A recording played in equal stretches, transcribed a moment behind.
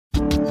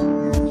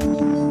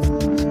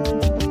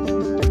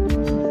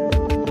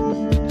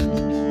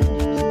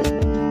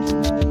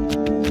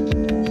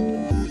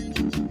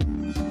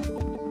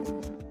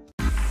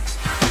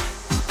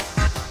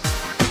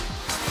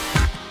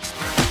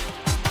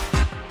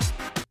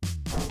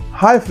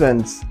Hi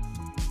friends,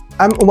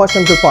 I'm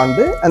Shankar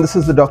Pandey and this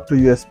is the Dr.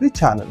 USB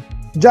channel.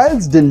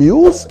 Gilles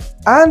Deleuze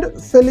and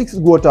Félix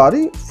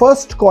Guattari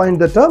first coined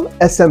the term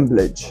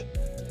assemblage,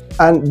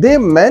 and they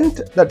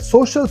meant that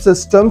social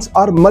systems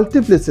are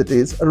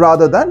multiplicities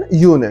rather than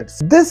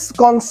units. This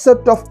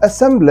concept of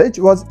assemblage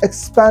was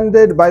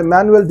expanded by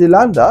Manuel de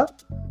Landa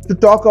to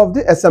talk of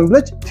the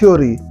assemblage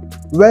theory,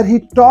 where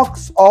he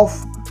talks of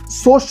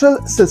social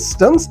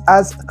systems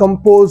as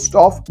composed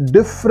of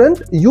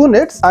different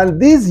units, and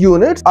these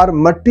units are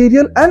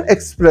material and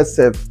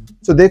expressive.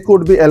 So they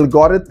could be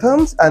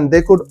algorithms and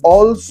they could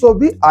also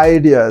be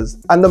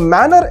ideas, and the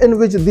manner in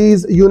which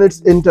these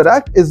units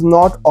interact is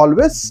not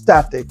always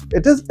static,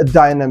 it is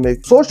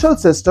dynamic. Social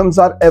systems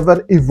are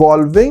ever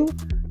evolving,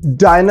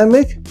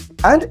 dynamic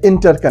and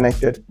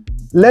interconnected.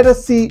 Let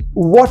us see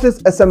what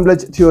is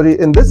assemblage theory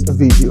in this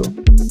video.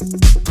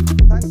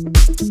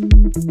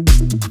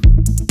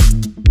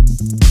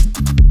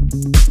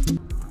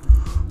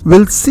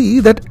 We'll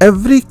see that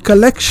every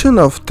collection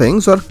of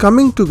things or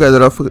coming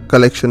together of a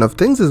collection of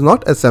things is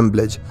not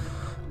assemblage.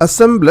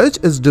 Assemblage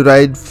is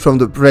derived from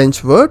the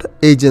French word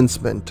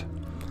agencement.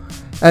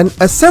 And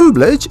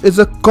assemblage is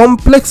a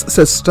complex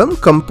system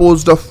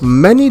composed of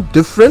many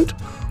different,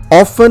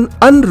 often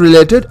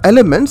unrelated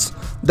elements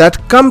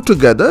that come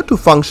together to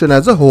function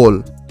as a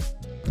whole.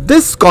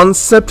 This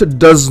concept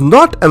does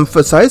not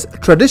emphasize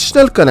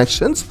traditional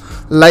connections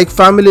like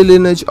family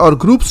lineage or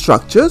group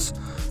structures.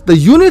 The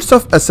units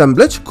of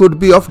assemblage could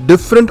be of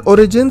different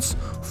origins,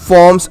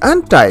 forms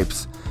and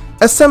types.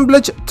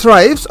 Assemblage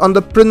thrives on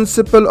the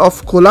principle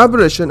of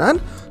collaboration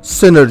and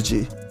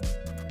synergy.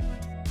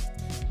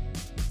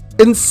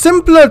 In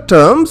simpler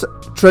terms,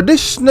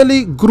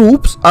 traditionally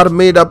groups are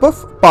made up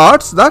of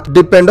parts that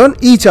depend on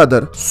each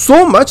other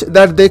so much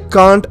that they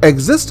can't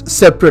exist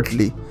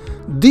separately.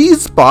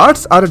 These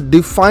parts are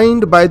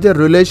defined by their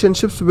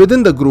relationships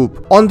within the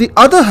group. On the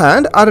other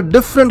hand, are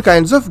different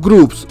kinds of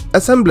groups,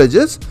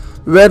 assemblages,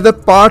 where the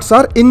parts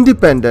are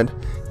independent.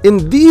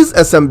 In these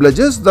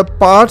assemblages, the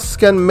parts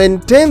can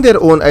maintain their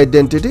own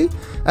identity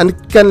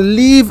and can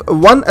leave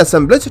one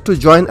assemblage to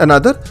join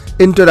another,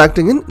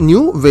 interacting in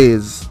new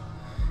ways.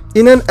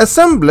 In an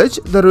assemblage,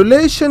 the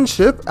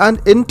relationship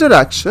and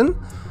interaction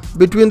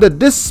between the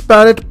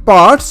disparate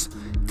parts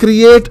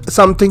create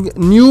something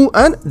new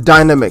and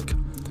dynamic.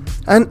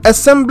 An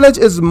assemblage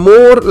is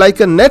more like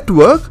a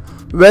network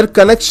where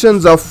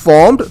connections are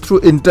formed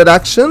through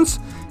interactions,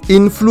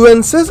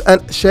 influences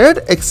and shared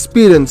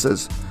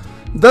experiences.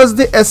 Thus,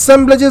 the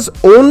assemblage's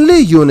only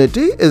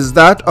unity is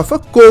that of a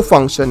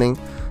co-functioning.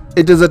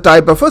 It is a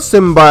type of a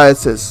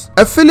symbiosis.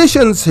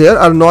 Affiliations here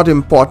are not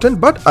important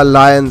but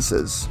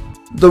alliances.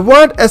 The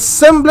word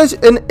assemblage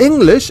in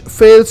English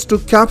fails to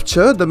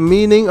capture the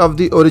meaning of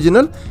the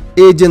original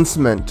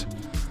agencement.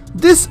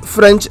 This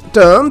French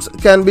term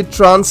can be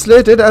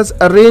translated as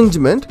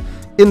arrangement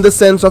in the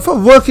sense of a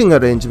working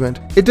arrangement.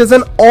 It is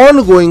an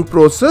ongoing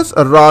process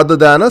rather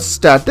than a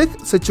static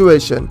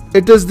situation.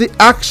 It is the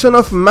action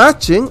of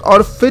matching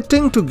or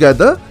fitting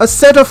together a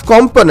set of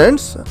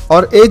components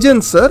or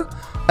agencer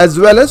as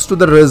well as to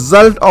the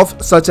result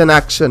of such an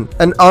action,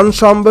 an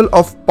ensemble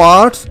of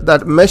parts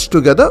that mesh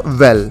together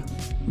well.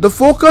 The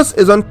focus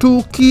is on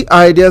two key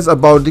ideas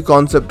about the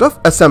concept of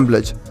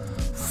assemblage.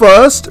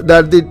 First,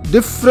 that the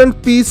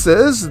different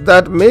pieces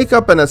that make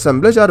up an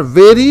assemblage are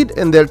varied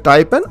in their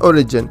type and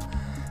origin.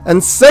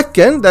 And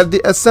second, that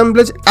the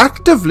assemblage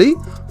actively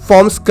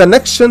forms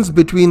connections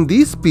between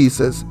these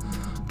pieces.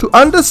 To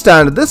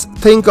understand this,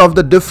 think of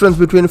the difference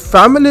between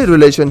family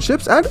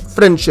relationships and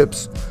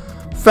friendships.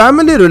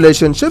 Family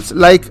relationships,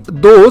 like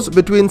those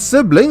between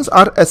siblings,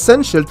 are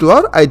essential to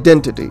our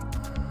identity.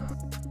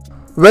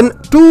 When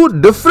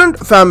two different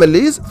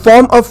families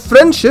form a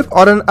friendship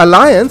or an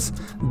alliance,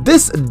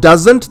 this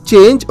doesn't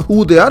change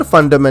who they are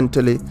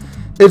fundamentally.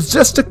 It's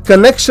just a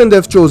connection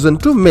they've chosen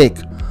to make.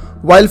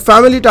 While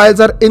family ties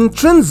are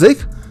intrinsic,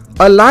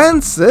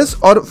 alliances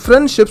or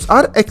friendships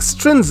are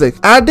extrinsic,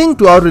 adding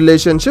to our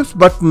relationships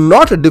but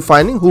not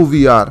defining who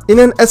we are. In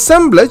an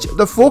assemblage,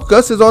 the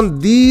focus is on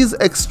these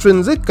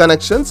extrinsic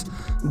connections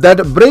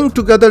that bring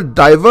together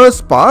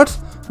diverse parts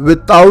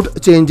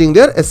without changing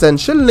their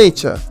essential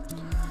nature.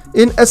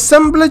 In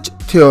assemblage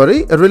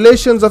theory,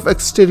 relations of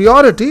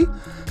exteriority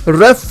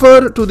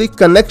refer to the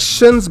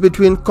connections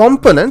between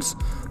components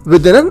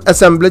within an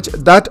assemblage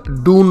that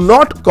do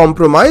not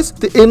compromise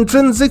the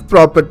intrinsic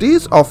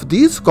properties of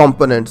these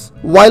components.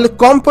 While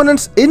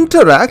components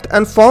interact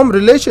and form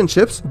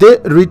relationships, they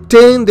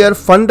retain their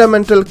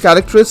fundamental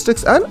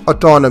characteristics and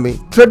autonomy.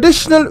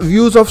 Traditional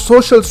views of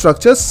social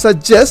structures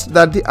suggest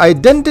that the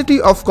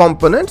identity of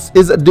components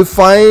is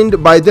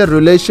defined by their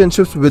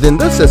relationships within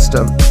the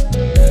system.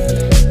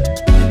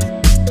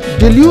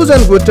 Deleuze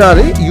and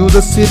Guattari use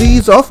a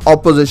series of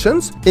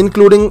oppositions,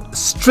 including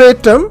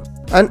stratum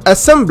and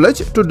assemblage,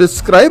 to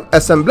describe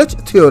assemblage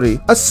theory.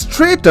 A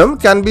stratum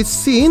can be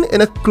seen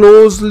in a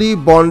closely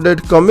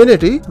bonded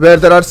community where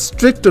there are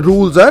strict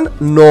rules and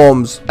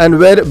norms, and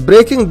where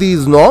breaking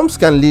these norms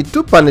can lead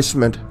to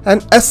punishment.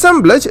 An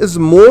assemblage is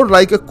more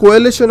like a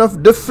coalition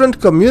of different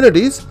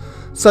communities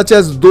such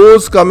as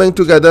those coming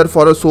together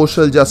for a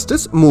social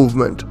justice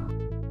movement.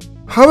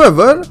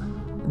 However,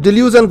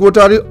 Deleuze and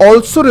Guattari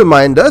also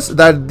remind us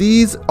that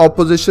these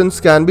oppositions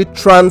can be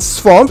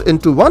transformed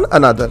into one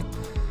another.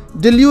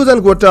 Deleuze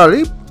and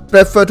Guattari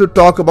prefer to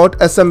talk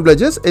about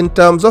assemblages in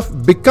terms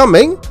of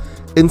becoming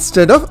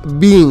instead of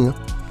being.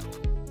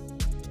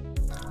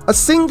 A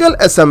single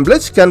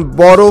assemblage can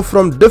borrow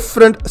from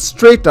different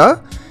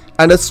strata,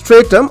 and a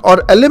stratum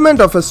or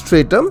element of a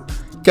stratum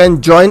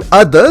can join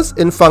others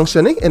in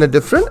functioning in a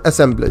different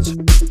assemblage.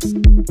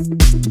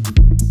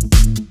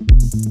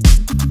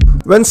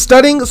 When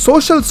studying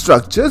social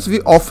structures,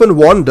 we often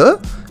wonder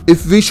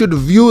if we should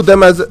view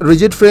them as a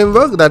rigid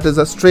framework, that is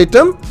a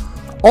stratum,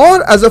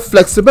 or as a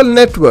flexible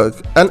network,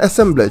 an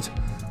assemblage.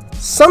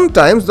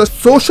 Sometimes the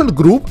social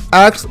group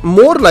acts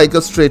more like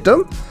a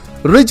stratum,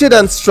 rigid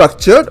and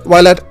structured,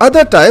 while at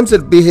other times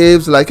it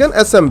behaves like an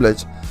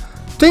assemblage.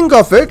 Think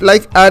of it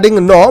like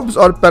adding knobs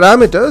or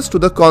parameters to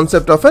the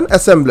concept of an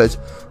assemblage,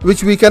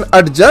 which we can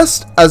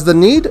adjust as the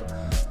need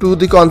to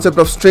the concept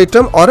of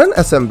stratum or an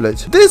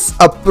assemblage. This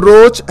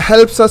approach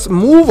helps us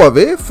move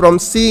away from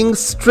seeing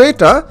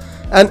strata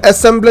and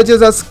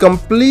assemblages as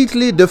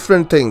completely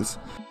different things.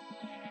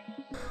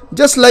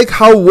 Just like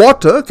how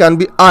water can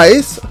be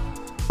ice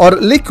or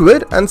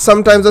liquid and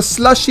sometimes a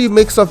slushy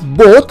mix of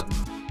both,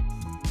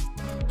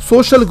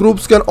 social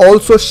groups can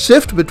also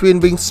shift between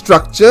being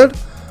structured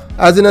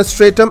as in a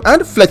stratum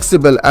and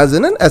flexible as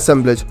in an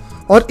assemblage,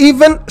 or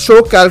even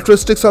show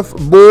characteristics of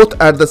both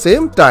at the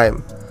same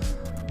time.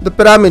 The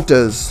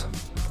parameters.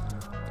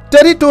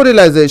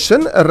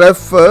 Territorialization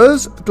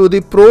refers to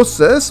the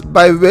process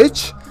by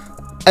which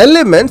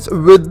elements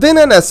within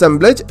an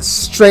assemblage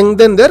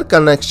strengthen their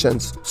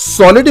connections,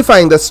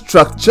 solidifying the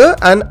structure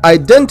and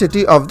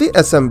identity of the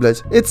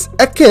assemblage. It's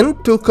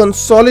akin to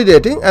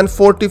consolidating and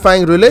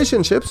fortifying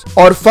relationships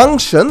or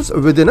functions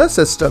within a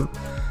system.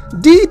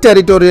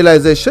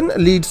 Deterritorialization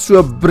leads to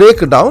a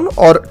breakdown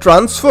or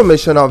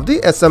transformation of the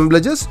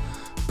assemblage's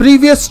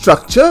previous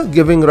structure,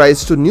 giving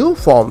rise to new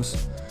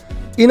forms.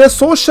 In a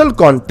social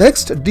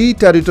context,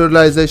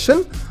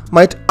 deterritorialization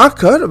might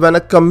occur when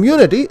a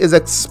community is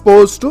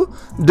exposed to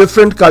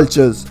different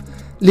cultures,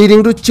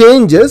 leading to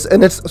changes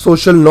in its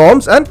social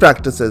norms and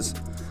practices.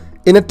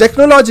 In a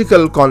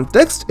technological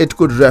context, it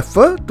could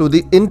refer to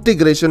the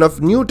integration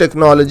of new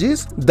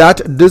technologies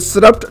that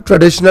disrupt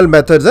traditional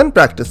methods and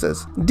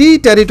practices.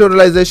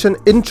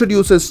 Deterritorialization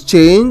introduces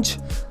change,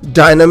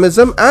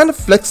 dynamism, and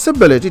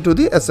flexibility to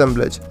the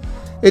assemblage.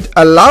 It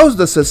allows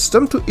the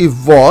system to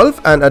evolve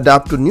and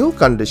adapt to new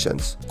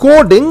conditions.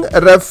 Coding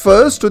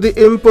refers to the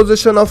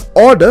imposition of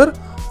order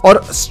or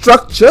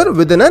structure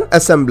within an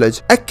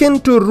assemblage,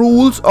 akin to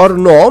rules or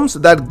norms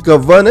that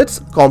govern its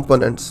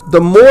components. The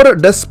more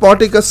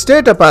despotic a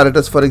state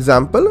apparatus, for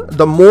example,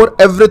 the more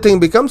everything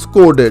becomes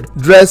coded: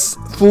 dress,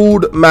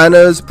 food,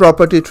 manners,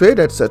 property, trade,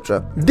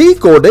 etc.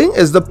 Decoding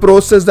is the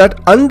process that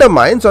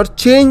undermines or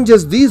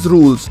changes these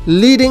rules,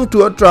 leading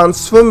to a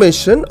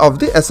transformation of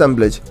the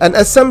assemblage. An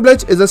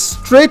assemblage is a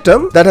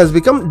stratum that has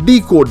become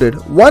decoded,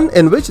 one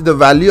in which the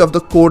value of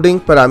the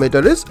coding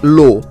parameter is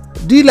low.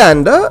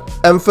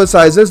 Deleuze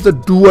emphasizes the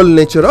dual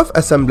nature of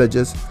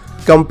assemblages,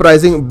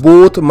 comprising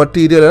both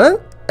material and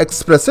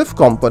expressive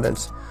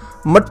components.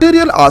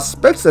 Material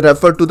aspects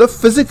refer to the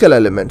physical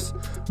elements,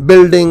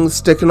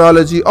 buildings,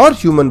 technology, or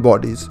human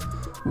bodies,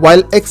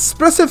 while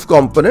expressive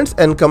components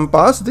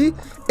encompass the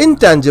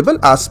intangible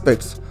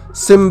aspects,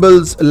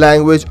 symbols,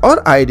 language,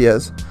 or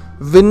ideas.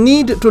 We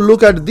need to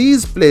look at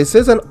these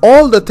places and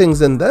all the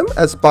things in them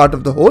as part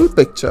of the whole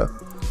picture.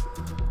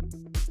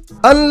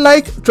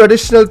 Unlike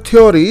traditional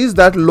theories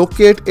that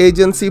locate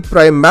agency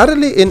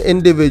primarily in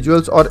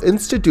individuals or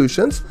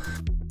institutions,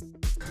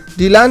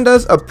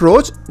 Deleuze's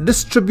approach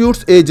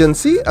distributes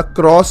agency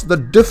across the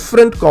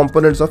different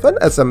components of an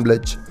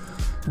assemblage.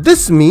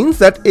 This means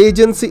that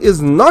agency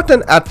is not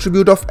an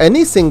attribute of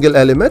any single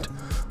element,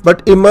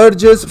 but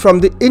emerges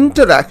from the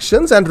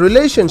interactions and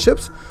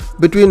relationships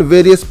between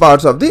various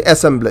parts of the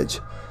assemblage.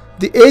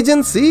 The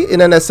agency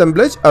in an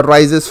assemblage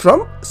arises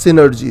from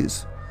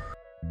synergies.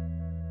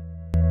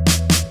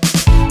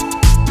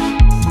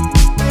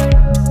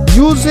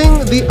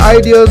 Using the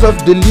ideas of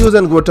Deleuze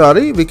and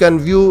Guattari, we can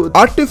view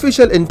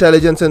artificial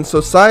intelligence in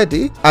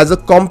society as a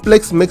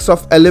complex mix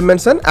of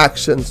elements and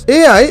actions.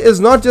 AI is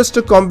not just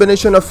a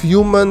combination of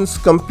humans,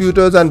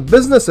 computers, and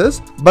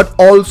businesses, but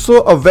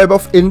also a web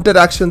of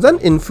interactions and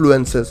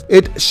influences.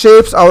 It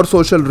shapes our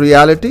social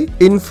reality,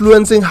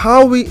 influencing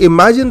how we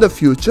imagine the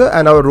future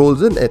and our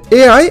roles in it.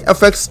 AI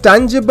affects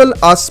tangible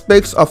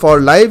aspects of our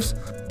lives.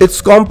 Its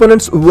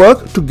components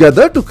work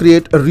together to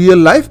create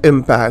real-life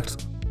impacts.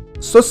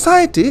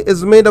 Society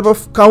is made up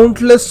of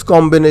countless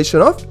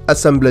combinations of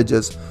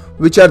assemblages,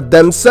 which are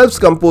themselves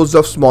composed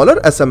of smaller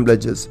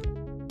assemblages.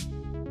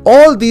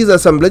 All these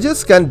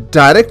assemblages can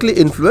directly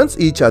influence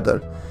each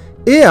other.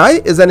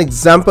 AI is an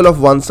example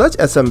of one such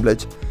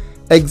assemblage,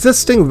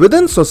 existing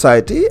within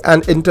society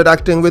and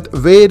interacting with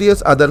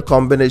various other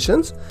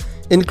combinations,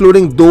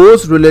 including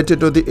those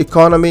related to the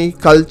economy,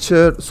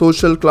 culture,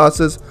 social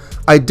classes,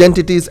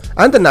 identities,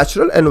 and the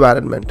natural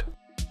environment.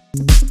 To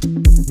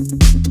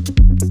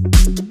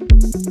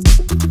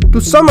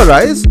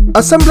summarize,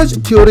 assemblage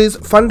theory's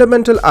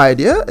fundamental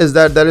idea is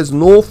that there is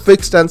no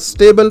fixed and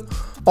stable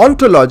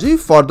ontology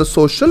for the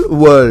social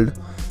world.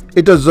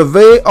 It is a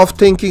way of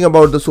thinking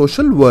about the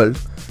social world.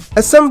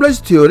 Assemblage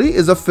theory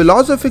is a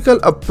philosophical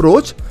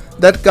approach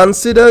that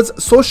considers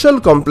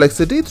social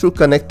complexity through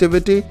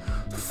connectivity,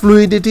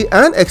 fluidity,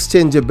 and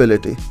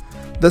exchangeability.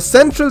 The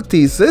central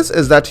thesis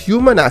is that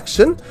human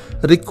action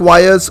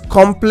requires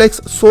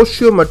complex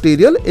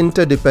socio-material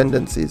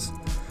interdependencies.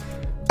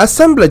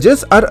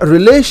 Assemblages are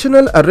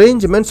relational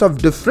arrangements of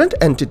different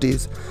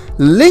entities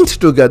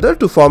linked together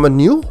to form a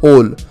new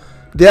whole.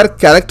 They are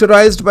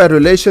characterized by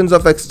relations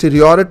of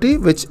exteriority,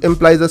 which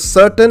implies a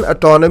certain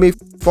autonomy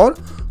for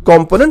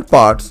component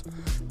parts.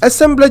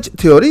 Assemblage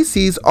theory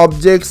sees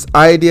objects,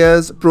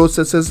 ideas,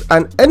 processes,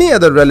 and any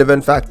other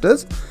relevant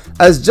factors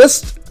as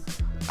just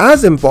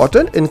as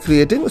important in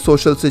creating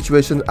social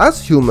situations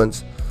as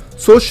humans.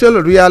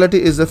 Social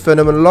reality is a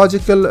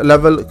phenomenological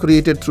level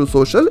created through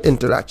social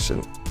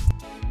interaction.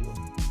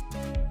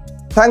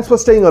 Thanks for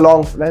staying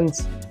along,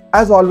 friends.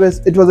 As always,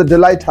 it was a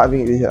delight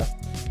having you here.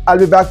 I'll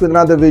be back with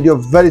another video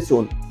very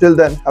soon. Till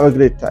then, have a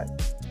great time.